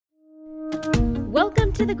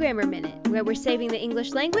Welcome to the Grammar Minute, where we're saving the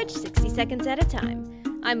English language 60 seconds at a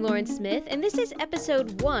time. I'm Lauren Smith, and this is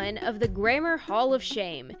episode 1 of the Grammar Hall of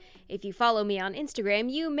Shame. If you follow me on Instagram,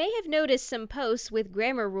 you may have noticed some posts with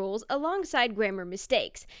grammar rules alongside grammar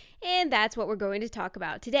mistakes, and that's what we're going to talk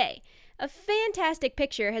about today. A fantastic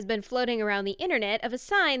picture has been floating around the internet of a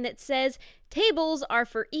sign that says, "Tables are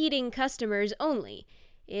for eating customers only."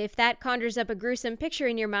 If that conjures up a gruesome picture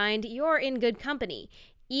in your mind, you're in good company.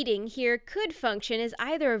 Eating here could function as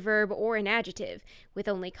either a verb or an adjective. With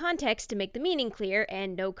only context to make the meaning clear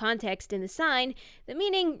and no context in the sign, the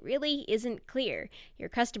meaning really isn't clear. Your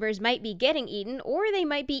customers might be getting eaten or they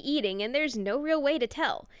might be eating, and there's no real way to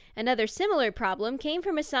tell. Another similar problem came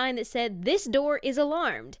from a sign that said, "This door is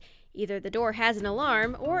alarmed." Either the door has an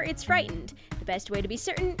alarm or it's frightened. The best way to be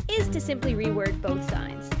certain is to simply reword both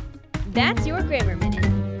signs. That's your Grammar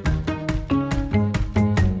Minute.